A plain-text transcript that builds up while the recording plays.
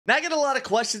Now, I get a lot of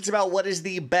questions about what is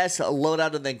the best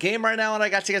loadout in the game right now, and I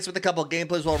got to guess with a couple of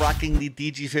gameplays while rocking the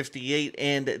DG58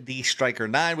 and the Striker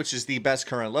 9, which is the best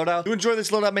current loadout. If you enjoy this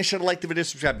loadout, make sure to like the video,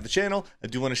 subscribe to the channel. I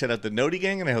do want to shout out the Noti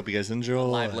gang, and I hope you guys enjoy.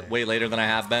 Live way later than I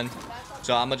have been,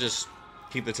 so I'm gonna just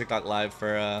keep the TikTok live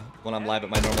for when I'm live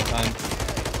at my normal time.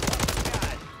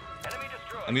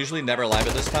 I'm usually never live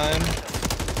at this time,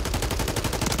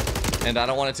 and I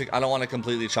don't want to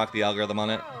completely chalk the algorithm on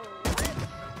it.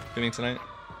 Doing tonight.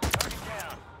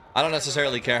 I don't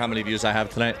necessarily care how many views I have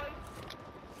tonight.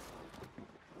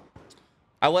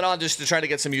 I went on just to try to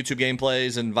get some YouTube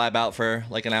gameplays and vibe out for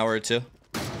like an hour or two.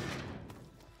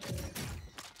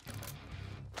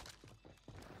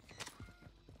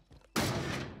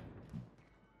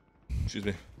 Excuse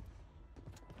me.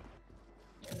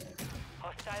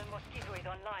 Hostile mosquito is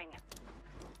online.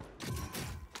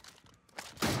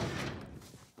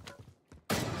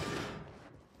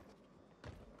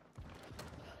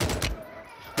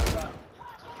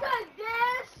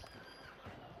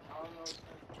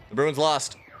 The Bruins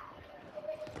lost.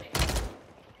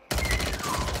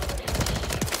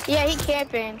 Yeah, he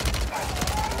camping.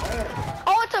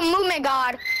 Oh, it's a movement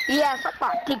god. Yeah, suck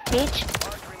my dick, bitch.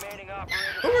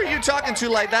 Who are you talking to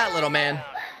like that, little man?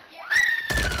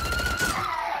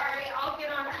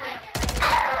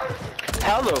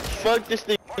 How the fuck this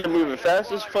thing moving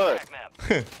fast as fuck?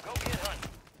 Do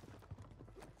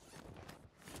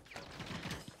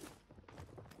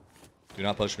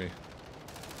not push me.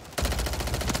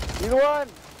 You one.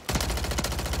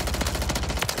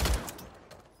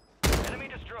 Enemy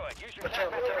destroyed. Use your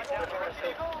attack map to take down the rest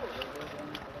of them.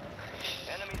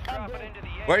 Enemies dropping into the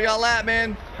air. Where y'all at,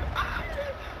 man?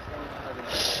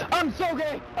 I'm so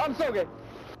gay. I'm so gay.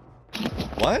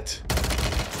 What?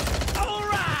 All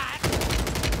right.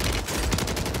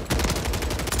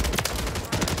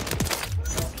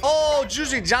 Oh,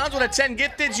 Juicy Johns with a 10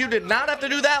 gifted. You did not have to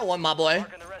do that one, my boy.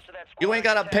 You ain't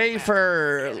gotta pay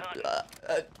for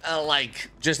like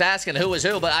just asking who is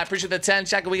who, but I appreciate the 10.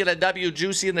 Check, we get a W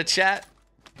Juicy in the chat.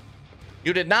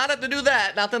 You did not have to do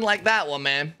that. Nothing like that one,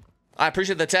 man. I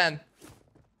appreciate the 10.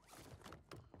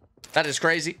 That is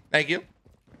crazy. Thank you.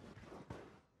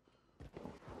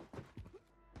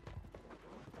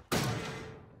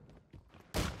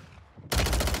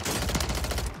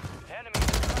 Enemies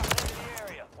dropping into the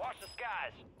area. Watch the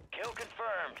skies. Kill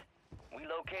confirmed. We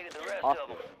located the rest of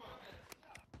them.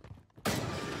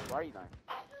 Why are you dying?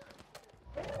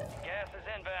 Gas is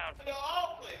inbound.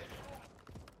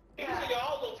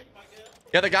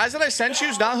 Yeah, the guys that I sent you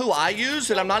is not who I use,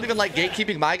 and I'm not even like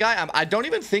gatekeeping my guy. I don't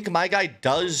even think my guy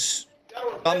does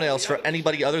thumbnails for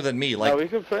anybody other than me. Like, we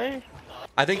can play.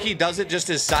 I think he does it just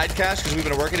as side cash because we've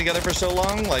been working together for so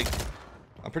long. Like,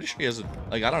 I'm pretty sure he has a,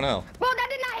 like, I don't know. Bro, that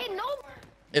did not hit no.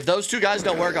 If those two guys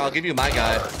don't work, I'll give you my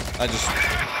guy. I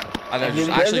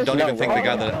actually don't even think the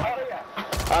guy that.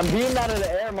 I'm being out of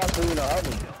the air, muscle, you know.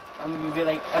 I'm gonna be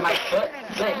like, and my foot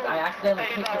slipped. I accidentally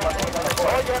kicked my foot on the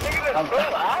floor. I'm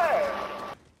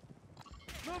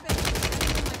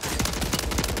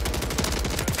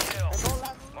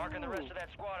Marking the rest of that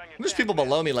squad on your There's people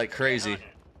below me like crazy.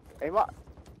 Hey, what?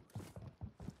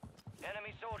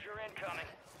 enemy soldier incoming.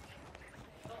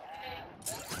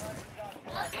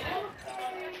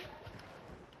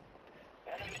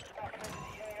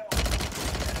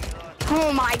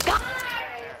 Oh my god.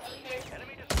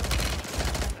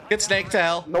 Get snake to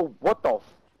hell. No, what the?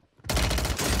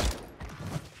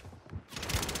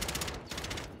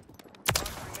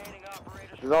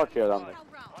 There's all killed on me.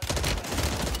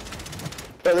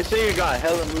 Bro, they say you got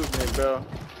hella movement, bro.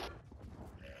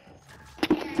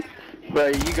 Bro,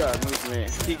 you got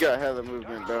movement. He got hella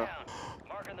movement, bro.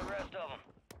 Marking the rest of them.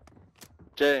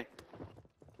 Jay,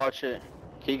 watch it.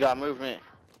 He got movement.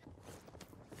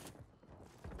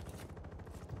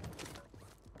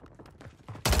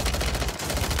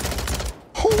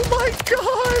 Oh my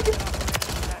god!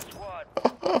 That squad.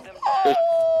 Put them down.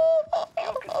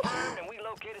 Kill confirmed, and we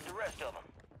located the rest of them.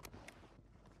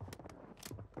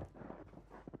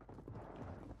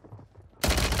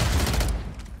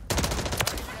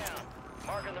 Down.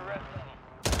 Marking the rest of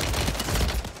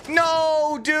them.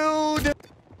 No, dude!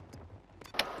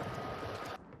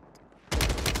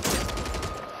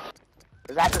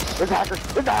 There's hackers, there's hackers,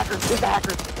 there's hackers, there's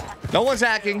hackers. No one's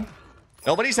hacking.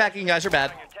 Nobody's hacking. You guys are bad.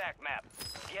 On your attack map.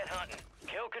 Get hunting.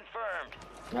 Kill confirmed.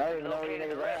 I don't even know where Located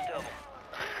you the rest niggas of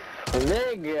at. them.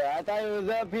 Nigga, I thought he was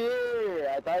up here.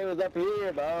 I thought he was up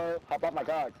here, bro. Hop off my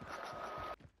cock.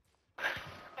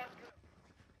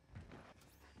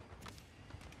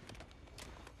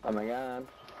 Oh my god.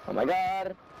 Oh my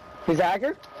god. He's a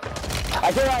hacker?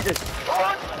 I kill hackers.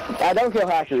 I don't kill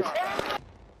hackers.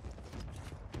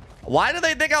 Why do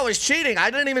they think I was cheating? I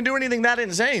didn't even do anything that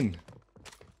insane.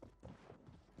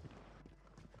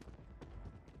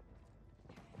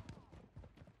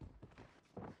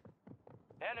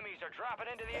 Enemies are dropping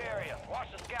into the area. Watch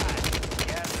the skies.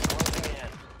 Gas is closing in.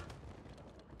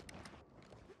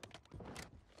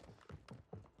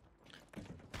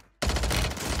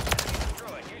 Enemy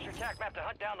destroyed. Use your tac map to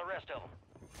hunt down the rest of them.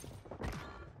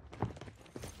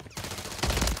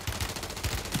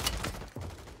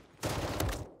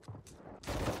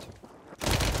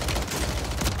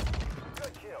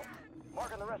 Good kill.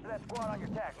 Marking the rest of that squad on your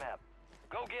tac map.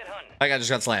 Go get hunting. That guy just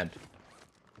got slammed.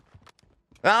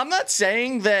 Now, I'm not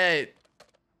saying that,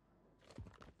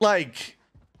 like,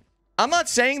 I'm not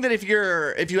saying that if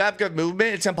you have good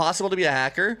movement, it's impossible to be a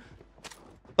hacker.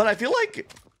 But I feel like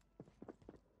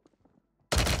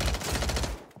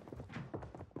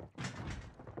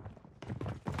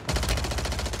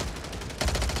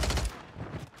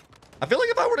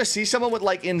if I were to see someone with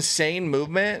like insane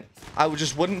movement, I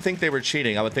just wouldn't think they were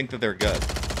cheating. I would think that they're good.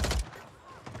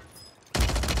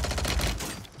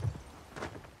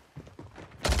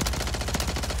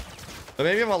 But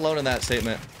maybe I'm alone in that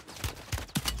statement.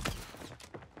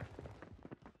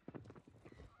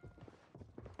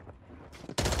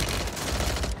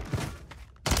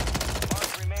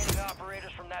 Mark remaining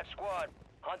operators from that squad.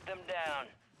 Hunt them down.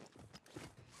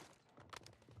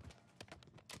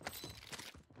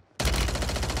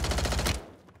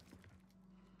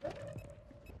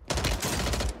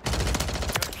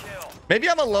 Good kill. Maybe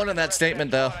I'm alone in that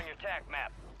statement though. On your tac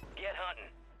map. Get hunting.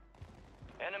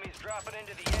 Enemies dropping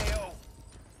into the AO.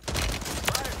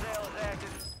 Fire sale is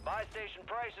active. Buy station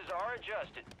prices are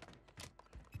adjusted.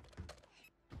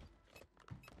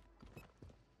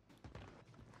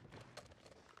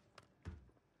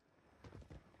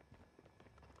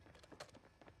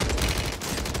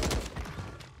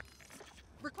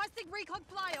 Requesting recon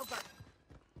flyover.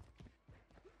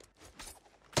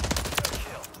 Good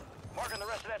kill. Marking the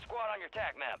rest of that squad on your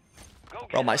tac map. Go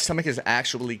get Bro, my hunting. stomach is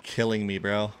actually killing me,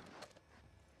 bro.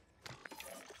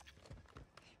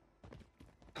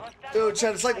 Dude,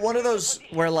 Chad, it's like one of those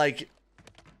where like,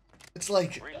 it's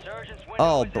like, Resurgence window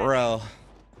oh, is in. bro.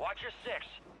 Watch your six.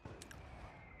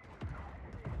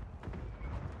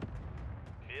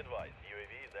 Be advised,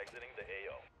 UAV is exiting the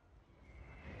AO.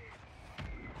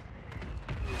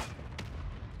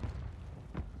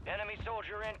 Enemy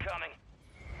soldier incoming.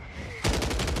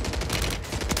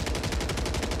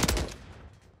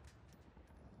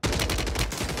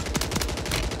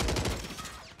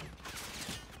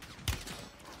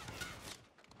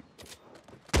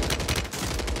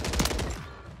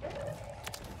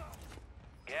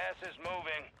 Gas is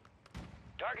moving.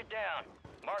 Target down.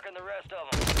 Marking the rest of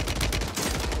them.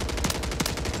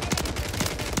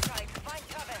 Find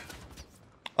cover.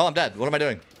 Oh, I'm dead. What am I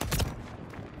doing?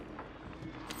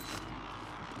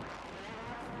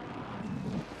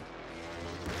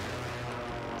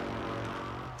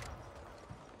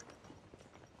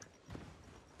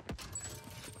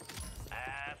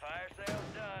 Fire sale's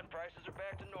done. Prices are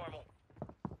back to normal.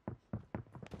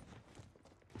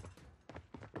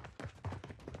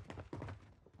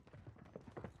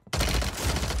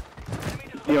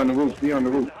 Be on the roof, be on the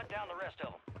roof. Hunt down the rest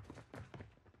of them.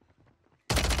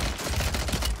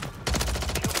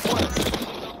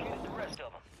 Located the rest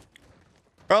of them.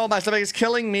 Bro, my stomach is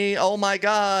killing me. Oh my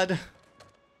god.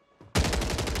 Enemies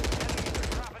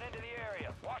are dropping into the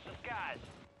area. Watch the skies.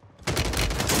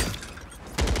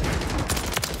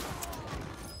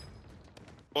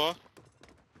 What?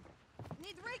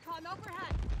 Need recon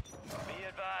overhead. Be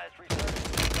advised, resurgence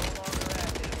is no longer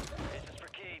active. This is for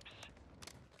keeps.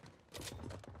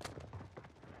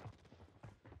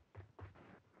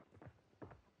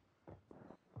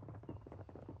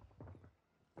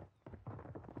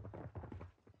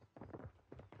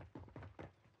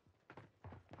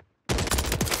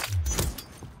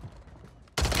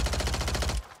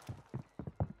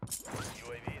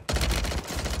 UAV is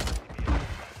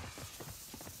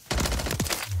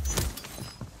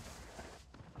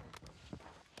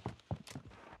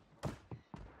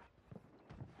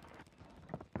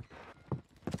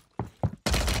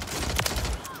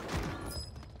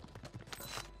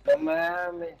No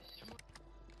mames.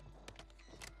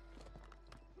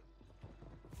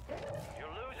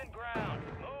 You're losing ground.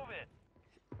 Move it.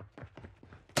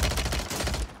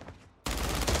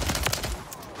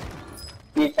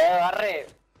 Y te agarre.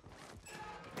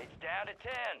 It's down to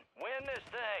 10. Win this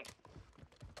thing.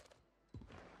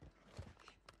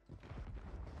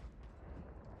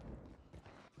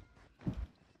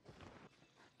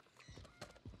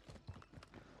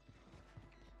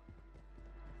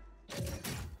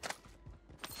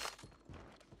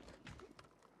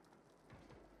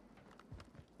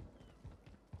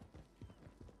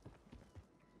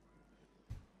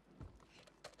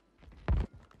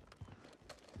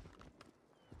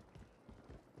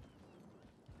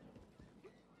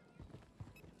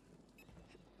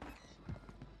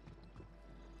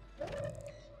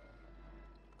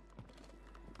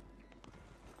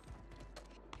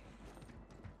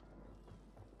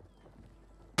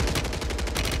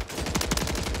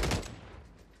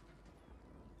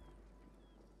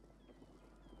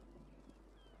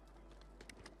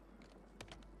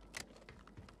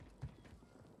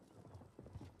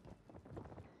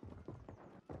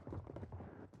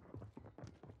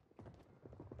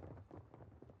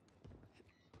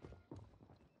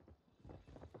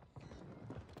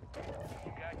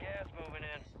 moving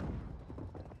in.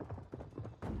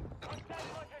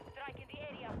 Strike in the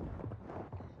area.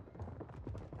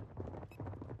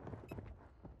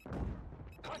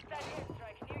 Hostile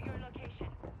airstrike near your location.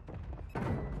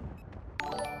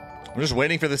 I'm just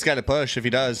waiting for this guy to push if he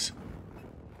does.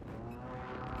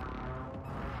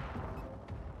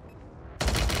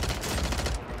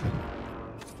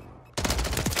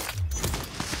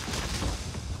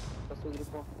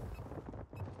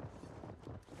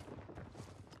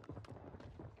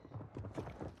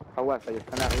 Aguanta, ya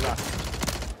están arriba.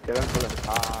 Quedan con los...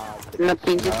 Ah, Una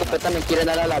pinche escopeta me quiere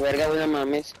dar a la verga, güey, no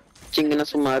mames. Chinguen a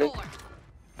su madre.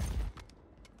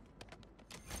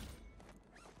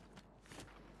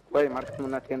 güey, marca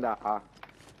una tienda. Ah,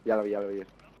 ya lo vi, ya lo vi.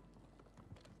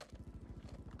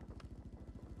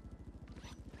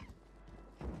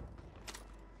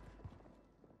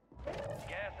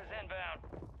 Gas is inbound.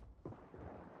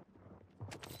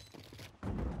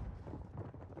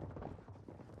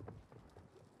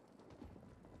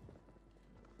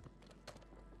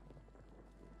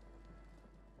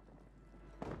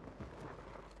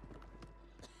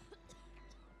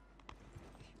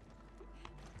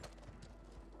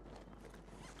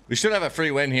 We should have a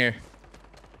free win here.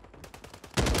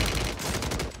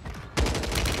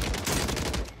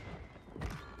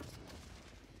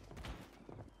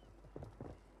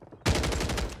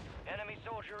 Enemy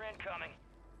soldier incoming.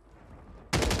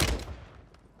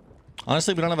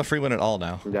 Honestly, we don't have a free win at all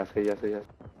now. Ya sé, ya sé, ya sé.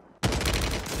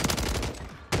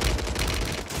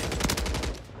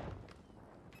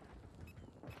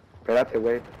 Espérate,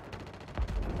 güey.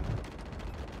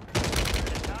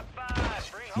 Top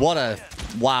 5. Bring home What a... the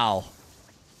win. Wow.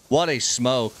 What a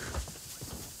smoke.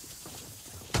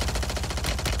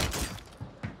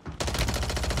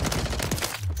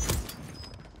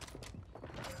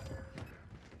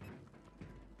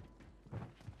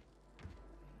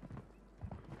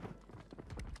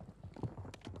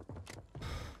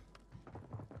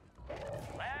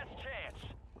 Last chance.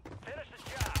 Finish the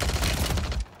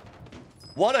job.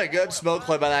 What a good smoke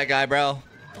play by that guy, bro.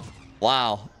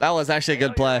 Wow. That was actually a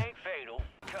good play. Failure ain't fatal.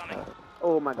 Coming.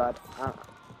 Oh my god.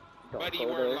 Don't Buddy, go you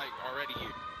were there. like already here.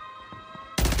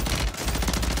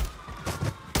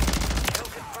 Kill I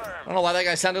confirmed. don't know why that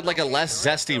guy sounded like a less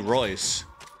zesty Royce.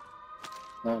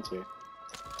 No one's here.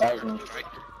 That was me. Right?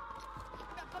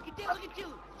 Fucking deal, look at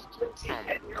you.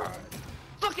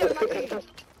 Fucking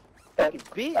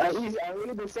bitch. Are we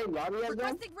in the same lobby as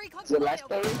them? Requesting recon The last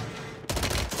flyover. player?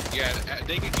 Yeah,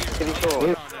 they can hear us. Pretty Oh, cool. no,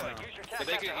 no, no. Use your So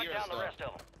they tactics to can hunt hear down us the though. rest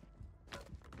of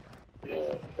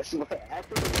them. That's what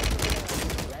after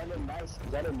the random nice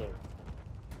gentleman.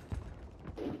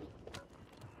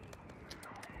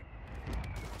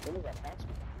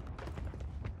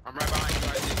 I'm right behind you,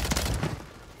 Isaac.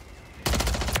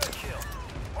 Good kill.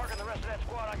 Marking the rest of that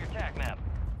squad on your tac map.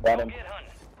 Got Go him. get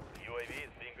hunting. UAV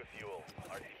is being refueled.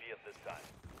 RTB at this time.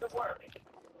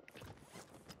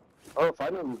 Oh,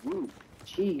 finally review.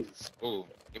 Jeez. Ooh,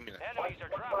 give me that. Enemies are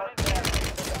dropping into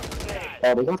the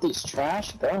Oh, they got these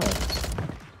trash guns.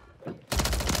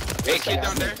 Hey, kid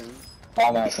down there.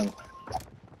 I'm asking.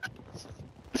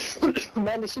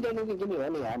 Man, this shit don't even give me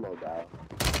any ammo, guy.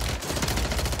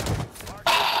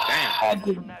 Damn. Oh,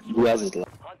 dude. You guys is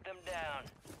Hunt them down.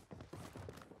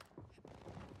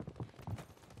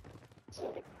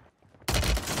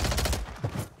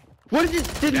 What did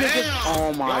this did Damn.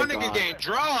 Oh my Y'all god. niggas getting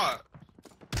dropped.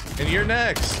 And you're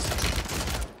next.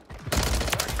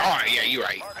 Oh, yeah, you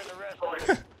right. Marking the rest of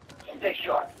them.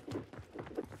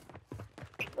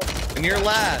 And you're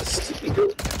last. Good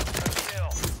kill.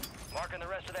 Marking the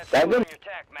rest of that squad on your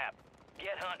tac map.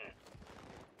 Get hunting.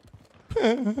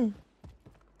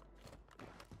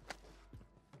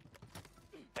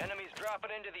 Enemies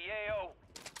dropping into the AO.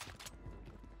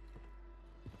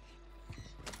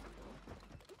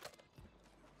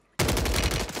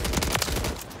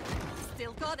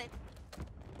 Still got it.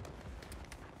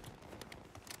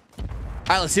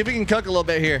 All right, let's see if we can cook a little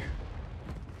bit here.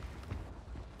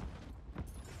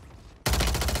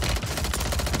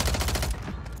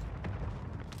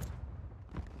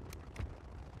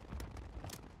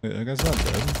 That guy's not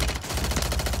dead.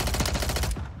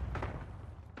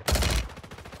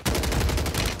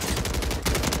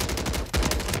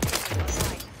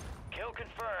 Kill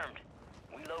confirmed.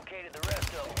 We located the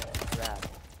rest of them.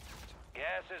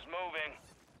 Gas is moving.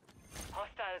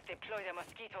 Hostiles deploy the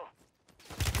mosquito.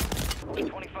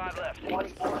 25 left. Good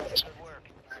work.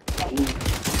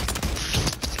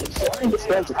 This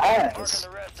guy's ass. Marking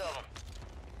the rest of them.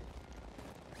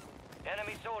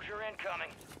 Enemy soldier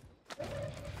incoming.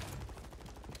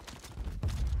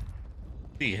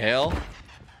 The hell?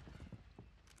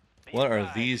 Be What are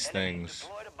advised, these enemies things?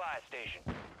 deployed a buy station.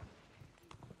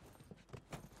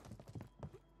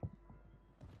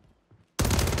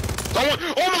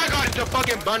 Oh my god, it's the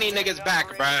fucking bunny niggas back,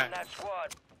 bruh. That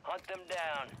squad. Hunt them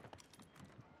down.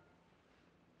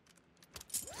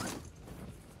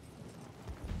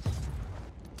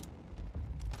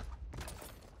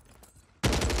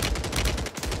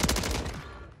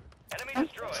 Enemy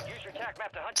destroyed. Use your tac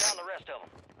map to hunt down the rest of them.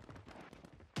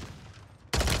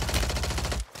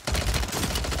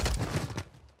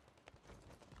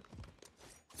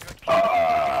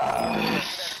 That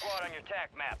squad on your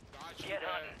tac map. Get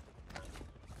hunting.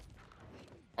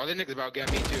 Oh, that niggas about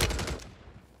got me too.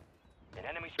 An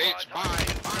enemy Bitch, squad.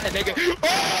 bye, nigga.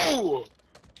 Oh!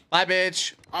 Bye,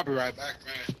 bitch. I'll be right back,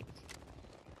 man.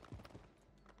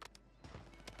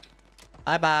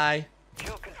 Bye bye.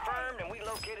 Kill confirmed, and we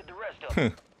located the rest of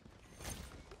them.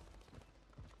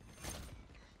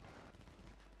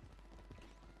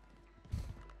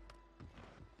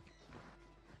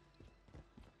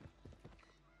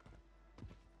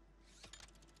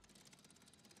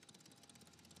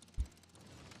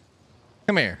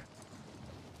 Come here.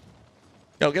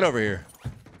 Yo, get over here.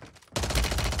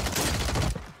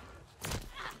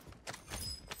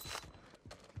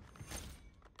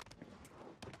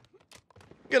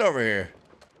 Get over here.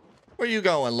 Where you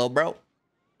going, little bro?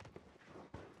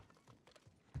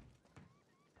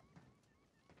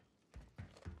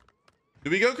 Do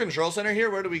we go control center here?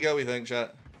 Where do we go, we think,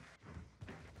 chat?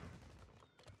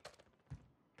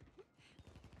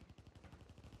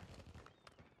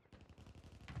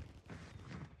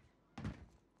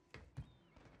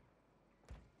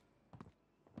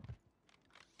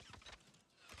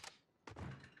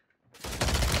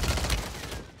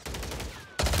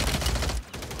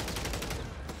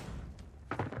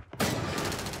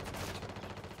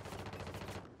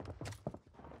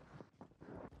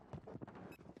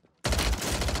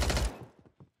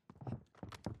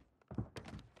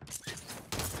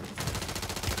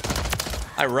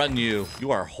 I run you. You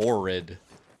are horrid.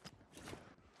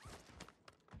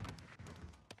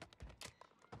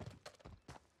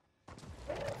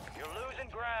 You're losing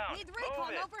ground. Need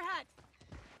recon overhead.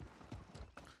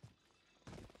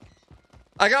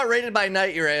 I got raided by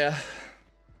Night Urea.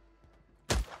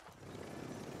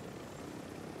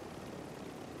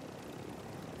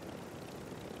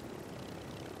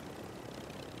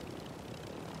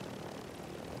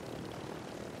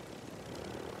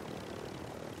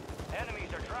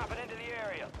 Enemies are dropping into the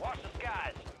area. Watch the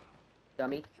skies.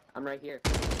 Dummy, I'm right here.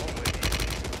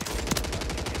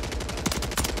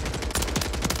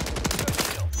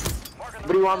 What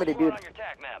do you want me to do? On your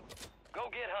tac map. Go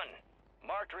get hunting.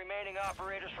 Marked remaining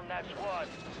operators from that squad.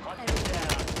 Hunt them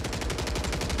down.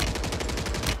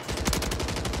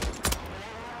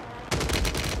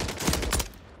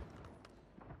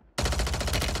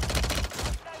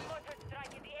 Hostile mortar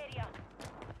strike in the area.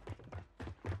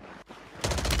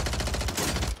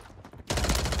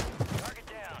 Target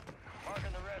down.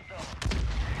 Marking the rest of them.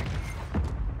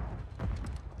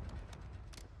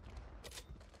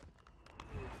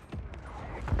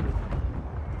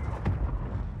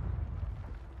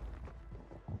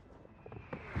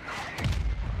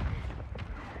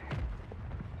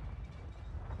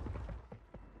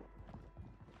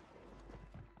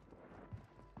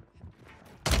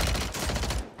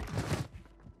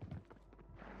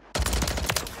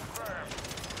 Confirmed.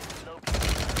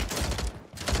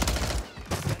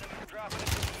 Enemies dropping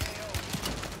into the AO.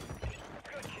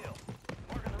 Good kill.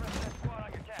 Marking the rest of that squad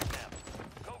on your tac map.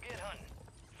 Go get hunting.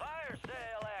 Fire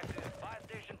sale active. Buy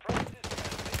station prices.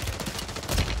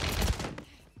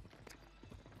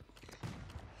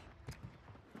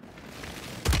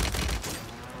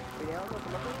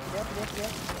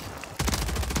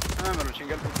 Ah, me lo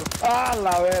chingué el puto. ¡Ah,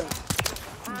 la ver!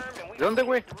 ¿De dónde,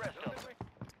 güey?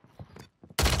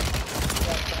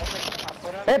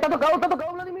 Está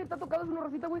tocado, Vladimir, está tocado, es una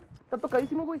rosita, güey. Está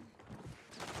tocadísimo, güey.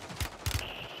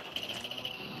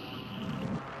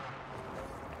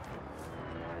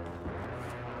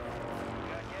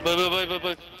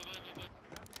 Voy.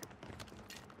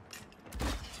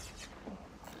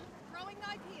 Throwing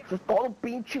knife here. Eso es todo,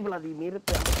 pinche Vladimir,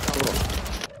 te amo, cabrón.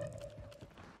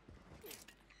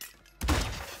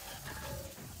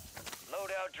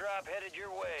 Loadout drop headed your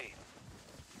way.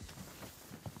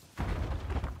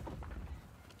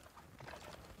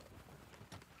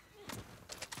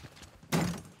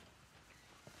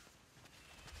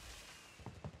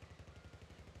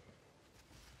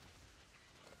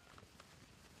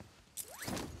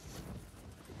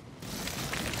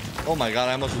 Oh my god,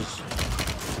 I almost was...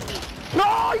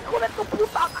 ¡No, hijo de tu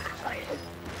puta madre!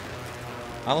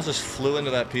 I almost just flew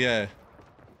into that PA.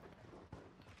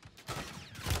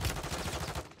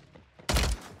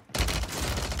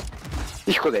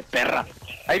 ¡Hijo de perra!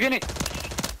 ¡Ahí viene!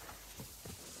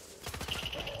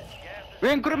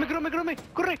 Ven, cúrame,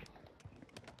 corre.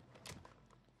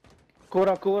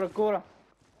 Cura.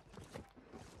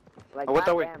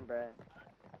 Aguanta, güey.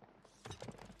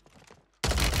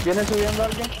 ¿Viene subiendo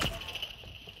alguien?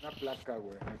 Una placa,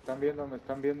 güey. Me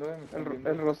están viendo,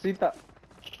 El Rosita.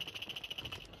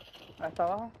 Hasta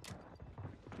abajo.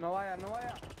 No vaya.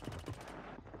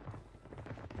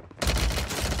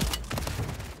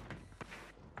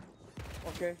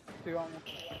 Ok, sí vamos.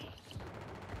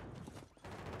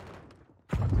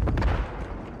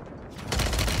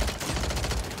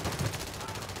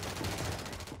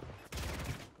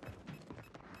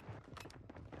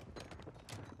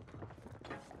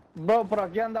 Bro, por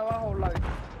aquí anda abajo, Vlad.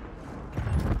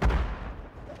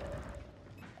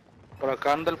 Por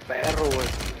acá anda el perro, güey.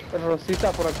 El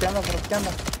Rosita, por aquí anda.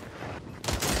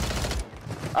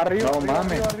 Arriba, No arriba,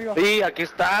 mames. arriba. Sí, aquí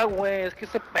está, güey. Es que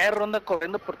ese perro anda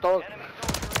corriendo por todos.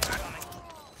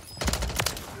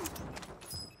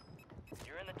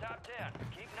 You're in the top 10.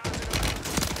 Keep knocking them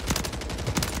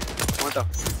Aguanta. out.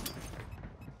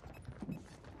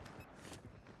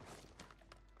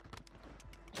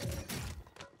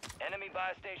 Enemy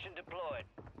buy station deployed.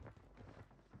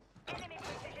 Enemy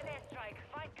precision airstrike.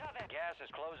 Find cover. Gas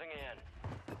is closing in.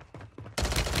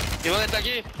 ¿Y dónde está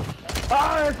aquí?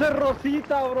 ¡Ah, ese es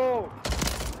Rosita, bro!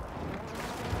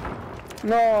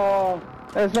 No,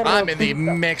 ese es I'm in the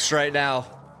Rosita. mix right now.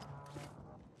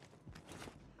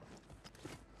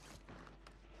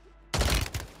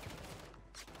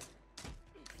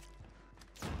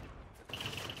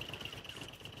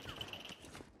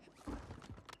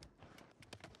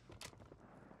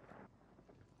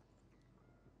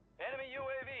 Enemy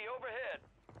UAV overhead.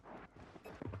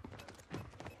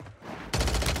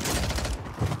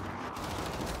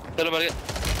 Te lo marqué.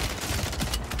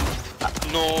 Ah,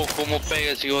 no, cómo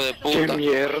pega ese hijo de ¿Qué puta.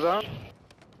 mierda?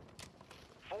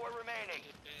 4 remaining.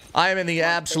 I am in the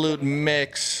absolute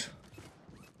mix.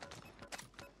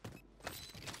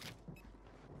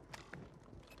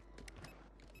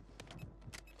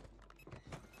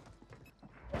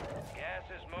 Gas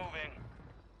is moving.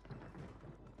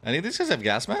 Any of these guys have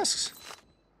gas masks?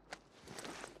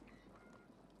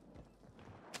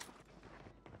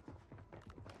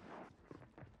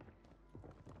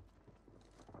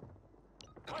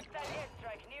 Hostile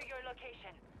airstrike near your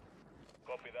location.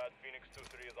 Copy that. Phoenix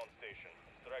 2-3 is on station.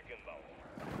 Strike inbound.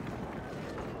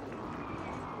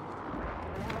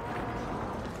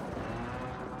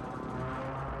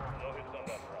 No hits on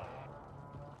that front.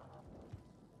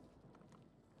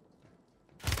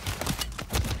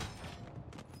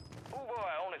 Oh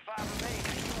boy, only 5 remaining.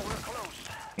 We're close.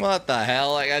 What the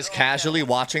hell? That guy's casually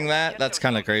watching that? That's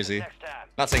kind of crazy. Next time.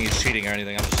 Not saying he's cheating or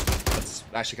anything. That's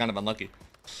actually kind of unlucky.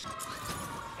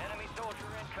 Enemy soldier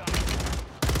incoming.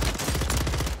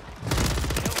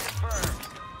 Kill confirmed.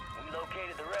 We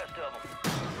located the rest of them.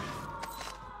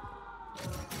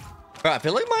 Bro, I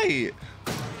feel like my...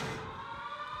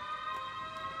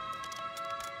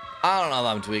 I don't know if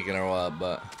I'm tweaking or what,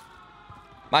 but...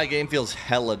 My game feels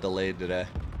hella delayed today.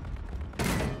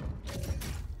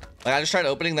 Like, I just tried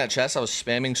opening that chest, I was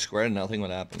spamming square and nothing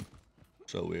would happen.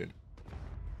 So weird.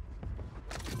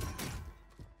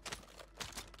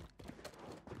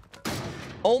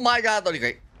 Oh my god, that'd be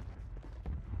great.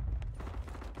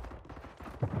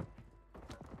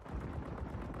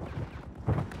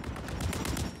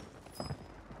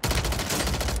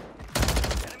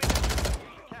 Enemy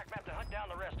use your attack map to hunt down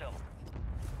the rest of them.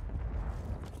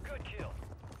 Good kill.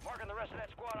 Marking the rest of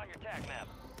that squad on your attack map.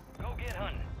 Go get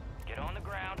hunting. Get on the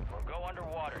ground or go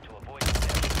underwater to avoid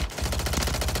death.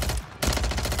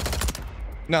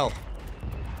 No.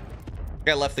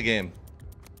 Guy left the game.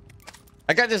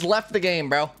 That guy just left the game,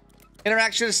 bro.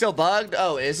 Interaction is still bugged.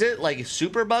 Oh, is it? Like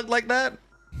super bugged like that?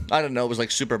 I don't know. It was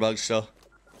like super bugged still.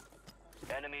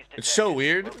 Enemies It's so detected.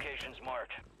 weird. Locations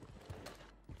marked.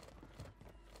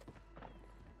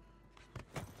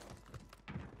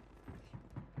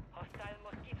 Hostile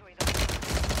mosquito is on.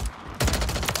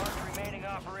 Mark remaining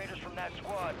operators from that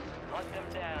squad. Hunt them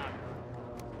down.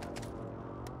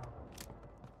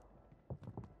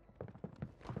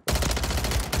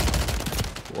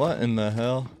 What in the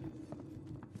hell?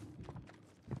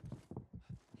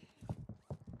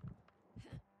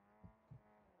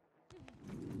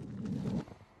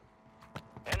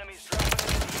 Enemies dropping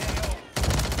into the AO.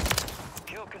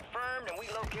 Kill confirmed, and we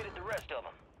located the rest of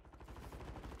them.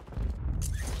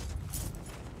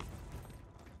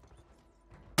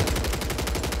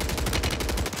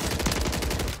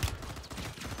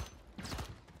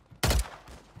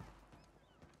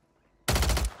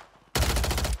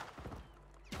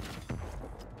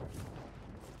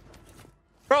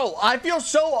 Bro, I feel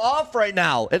so off right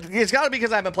now. It's got to be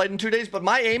because I haven't played in 2 days, but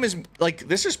my aim is like,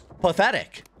 this is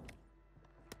pathetic.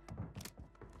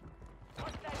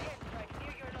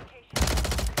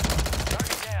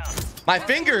 My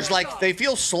fingers, like, they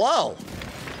feel slow.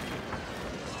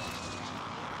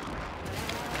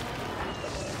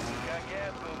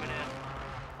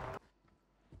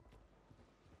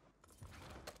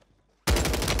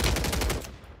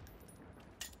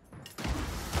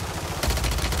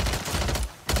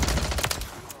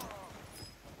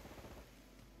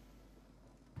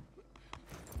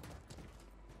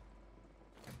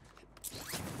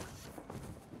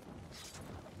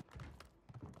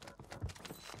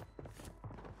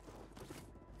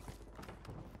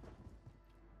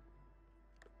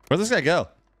 Where'd this guy go?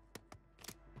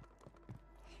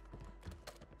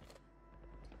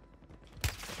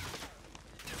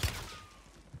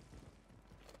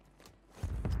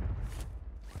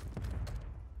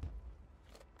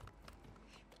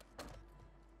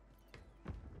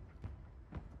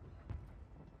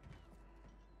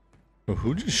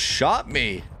 Who just shot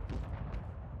me?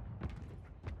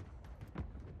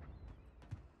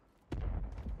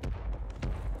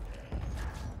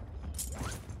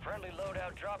 Friendly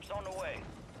loadout drops on the way.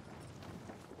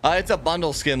 It's a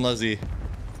bundle skin, Lizzie.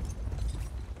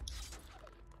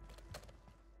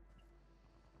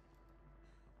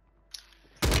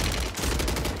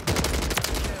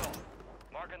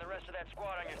 Marking the rest of that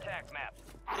squad on your tac map.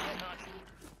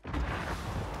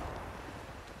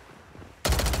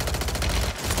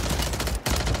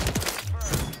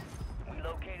 We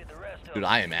located the rest of Dude,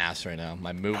 I am ass right now.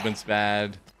 My movement's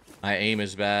bad. My aim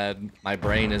is bad. My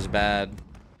brain is bad.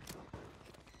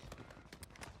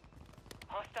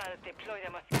 Hostiles deploy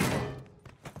the mosquito.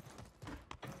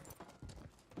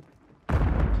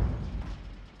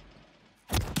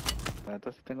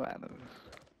 Entonces tengo ganas.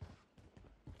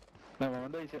 Me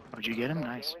mandó y dice, Where'd you get him?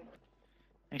 Nice.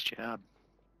 Nice job.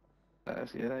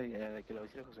 así era de que lo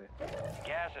hiciera José.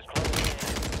 gas is closing in.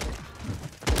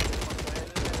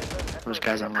 Those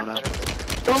guys on loadout.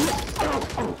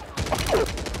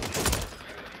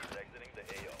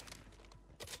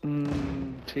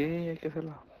 Sí, hay que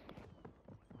hacerlo.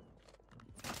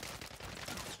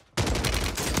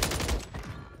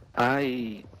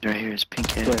 Ay, Right here is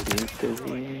pink head. Hunt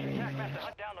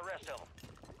down the rest of them.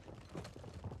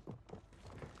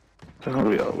 se me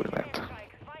olvidó, güey, la neta.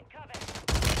 Find cover.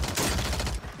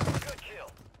 Good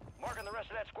kill. Marking the rest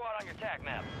of that squad on your tac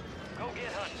map. Go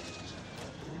get hunting.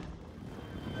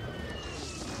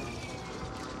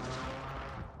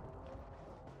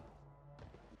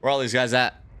 Where are all these guys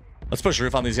at? Let's push the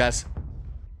roof on these guys.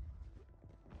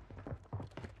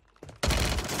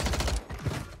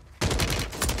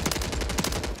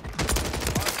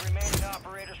 Mark remaining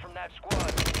operators from that squad.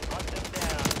 Hunt them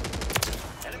down.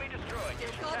 Enemy destroyed.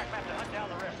 Use your tac map to hunt down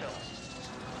the rest of them.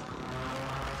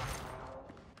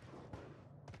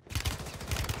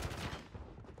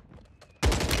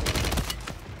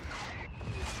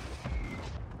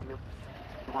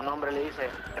 Un hombre le dice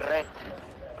red,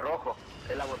 rojo,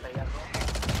 es la botella roja.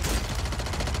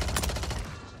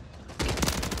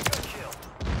 Good kill.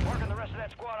 Marking the rest of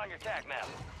that squad on your tac map.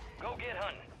 Go get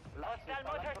hunting. Hostile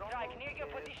motor strike near your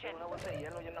position. Una botella de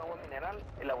hielo y un agua mineral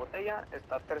y la botella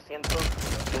está a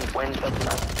 350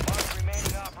 plus. Mark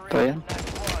remaining operators from that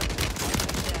squad. Hunt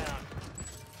them down.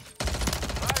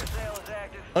 Fire sale is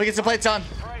active. Let me get some plates on.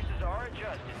 Prices are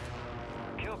adjusted.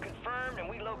 Kill confirmed, and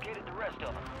we located the rest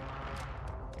of them.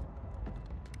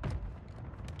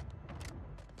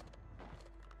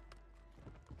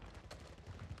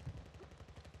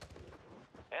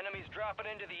 Enemies dropping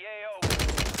into the AO.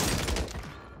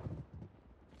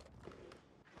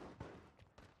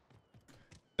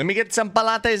 Let me get some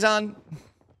palates on.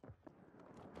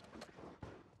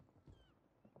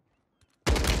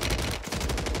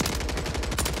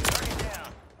 Target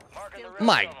down. Marking the rest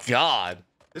My of them. God.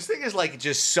 This thing is like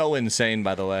just so insane,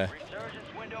 by the way.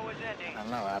 Resurgence window is ending. Dan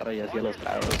la barra y hacía los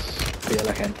tragos. Pide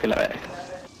la gente la ve.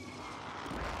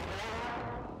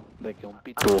 De que un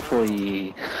pitufo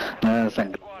y nada de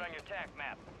sangre. Squad on your tac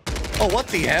map. Oh, what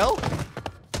the hell? Confirmed.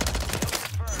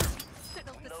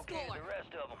 We located the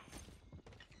rest of them.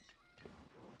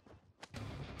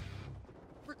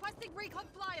 Requesting recon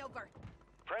flyover.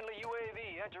 Friendly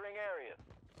UAV entering area.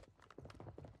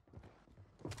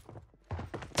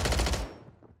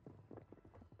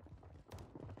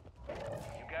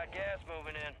 You got gas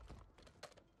moving in.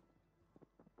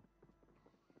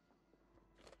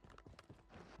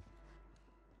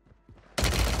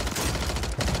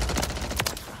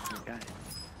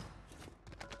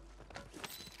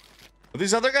 Are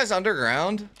these other guys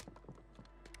underground?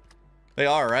 They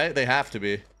are, right? They have to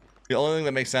be. The only thing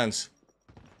that makes sense.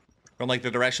 From like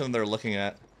the direction they're looking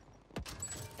at.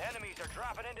 Enemies are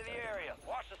dropping into the area.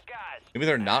 Watch the skies. Maybe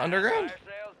they're not underground? Fire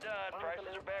sales done.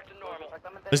 Prices are back to normal.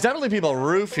 There's definitely people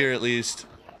roof here at least.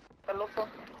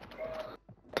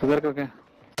 ¿Tú cerca o qué?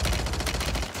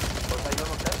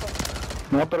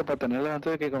 No, pero para tenerla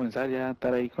antes de que comenzar ya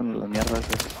estar ahí con las mierdas.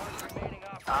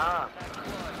 Ah.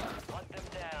 Hunt them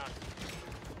down.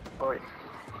 Por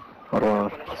favor.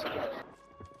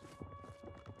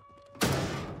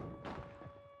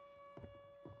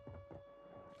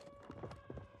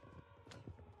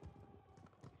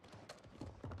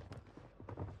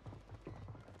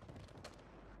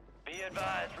 Be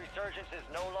advised, resurgence is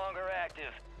no longer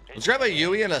active. Let's grab a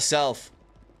Yui and a self.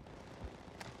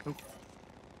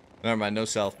 Never mind, no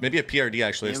self. Maybe a PRD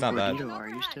actually. It's not bad. Are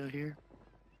you still here?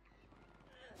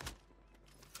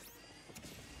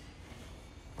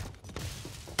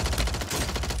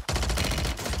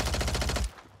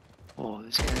 Oh,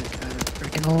 this guy's got a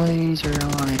freaking laser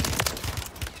on it.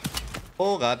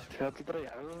 Oh god.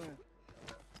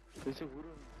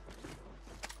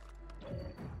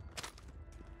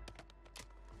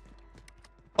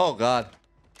 Oh god.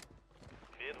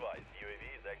 Be advised, UAV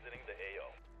is exiting the AO.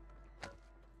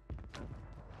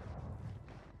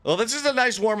 Well, this is a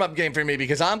nice warm-up game for me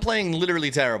because I'm playing literally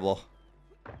terrible.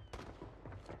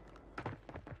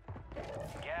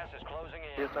 Gas is closing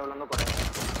in.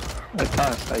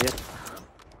 Está ayer.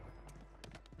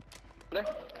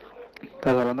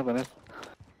 Estás hablando con él.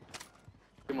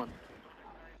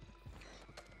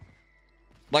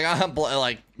 Like I'm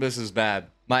like this is bad.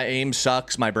 My aim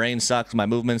sucks. My brain sucks. My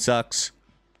movement sucks.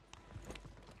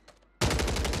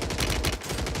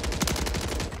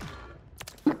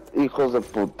 Hijos de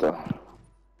puta.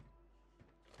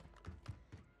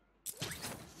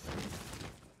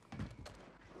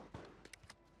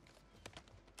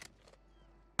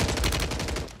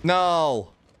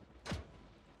 No.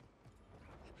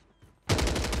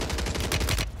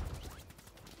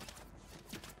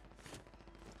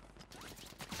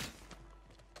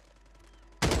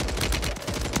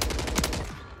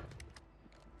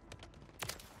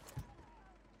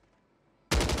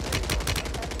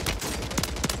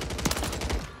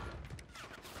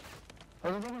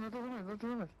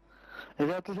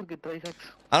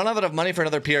 I don't have enough money for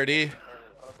another PRD.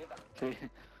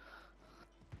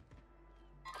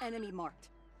 Enemy marked.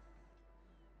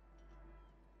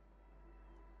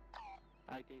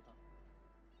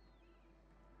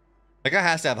 That guy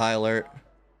has to have high alert.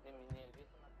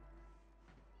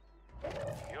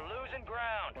 You're losing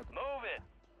ground. Move it.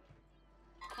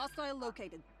 Hostile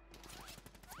located.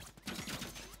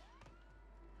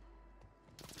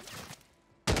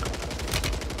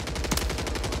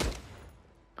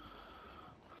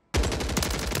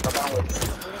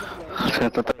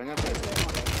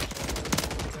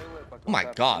 Oh my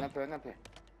god.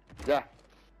 Ya.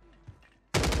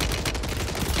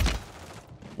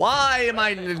 Why am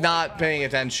I not paying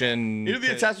attention? Here are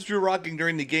the attachments we were rocking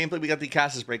during the gameplay. We got the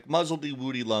Cassis Break Muzzle, the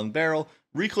Woody Lung Barrel,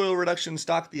 recoil reduction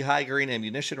stock, the high green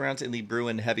ammunition rounds, and the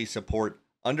Bruin Heavy Support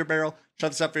Underbarrel. Try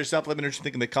this out for yourself. Let me know what you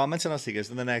think in the comments, and I'll see you guys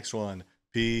in the next one.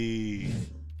 Peace.